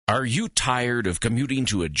Are you tired of commuting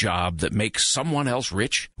to a job that makes someone else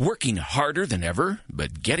rich? Working harder than ever,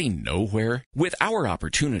 but getting nowhere? With our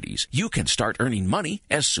opportunities, you can start earning money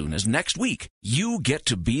as soon as next week. You get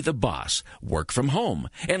to be the boss, work from home,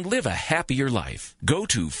 and live a happier life. Go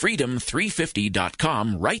to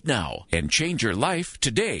freedom350.com right now and change your life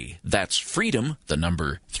today. That's freedom, the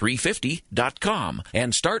number 350.com,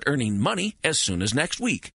 and start earning money as soon as next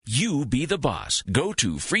week. You be the boss. Go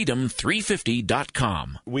to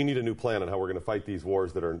freedom350.com. We need a new plan on how we're going to fight these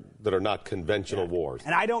wars that are not conventional wars.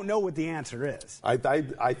 And I don't know what the answer is. I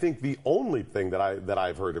think the only thing that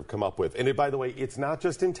I've heard of come up with, and by the way, it's not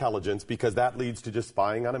just intelligence, because that leads to just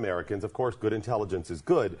spying on Americans. Of course, good intelligence is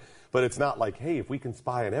good, but it's not like, hey, if we can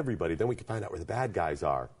spy on everybody, then we can find out where the bad guys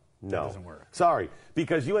are. No. That doesn't work. Sorry,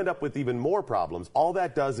 because you end up with even more problems. All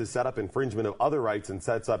that does is set up infringement of other rights and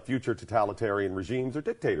sets up future totalitarian regimes or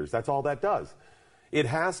dictators. That's all that does. It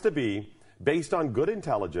has to be based on good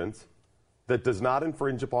intelligence that does not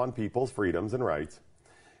infringe upon people's freedoms and rights.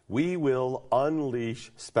 We will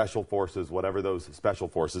unleash special forces, whatever those special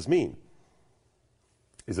forces mean.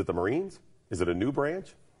 Is it the Marines? Is it a new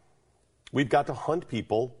branch? We've got to hunt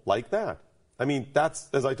people like that. I mean, that's,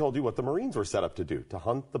 as I told you, what the Marines were set up to do, to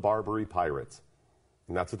hunt the Barbary pirates.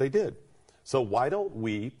 And that's what they did. So why don't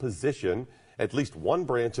we position at least one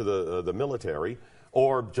branch of the military,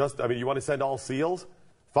 or just, I mean, you want to send all SEALs?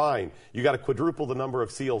 Fine. You got to quadruple the number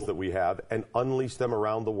of SEALs that we have and unleash them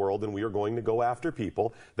around the world, and we are going to go after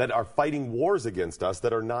people that are fighting wars against us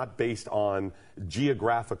that are not based on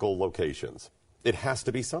geographical locations. It has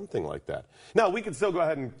to be something like that. Now, we can still go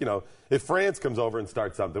ahead and, if France comes over and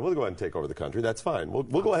starts something, we'll go ahead and take over the country. That's fine. We'll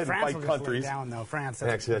go ahead France and fight countries. Down, though. France,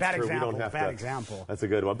 actually, that's true. Example, we don't have bad to. Example. That's a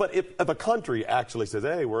good one. But if a country actually says,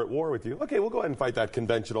 hey, we're at war with you, okay, we'll go ahead and fight that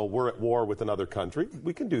conventional, we're at war with another country.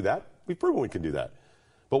 We can do that. We've proven we can do that.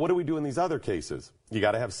 But what do we do in these other cases? You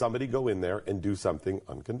got to have somebody go in there and do something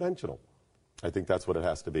unconventional. I think that's what it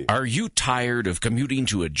has to be. Are you tired of commuting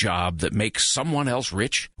to a job that makes someone else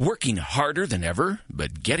rich? Working harder than ever,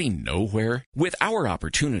 but getting nowhere? With our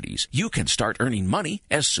opportunities, you can start earning money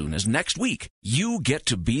as soon as next week. You get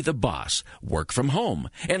to be the boss, work from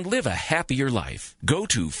home, and live a happier life. Go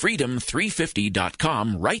to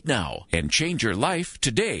freedom350.com right now and change your life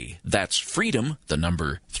today. That's freedom, the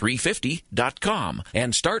number 350.com,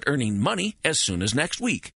 and start earning money as soon as next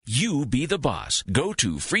week. You be the boss. Go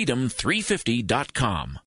to freedom350.com.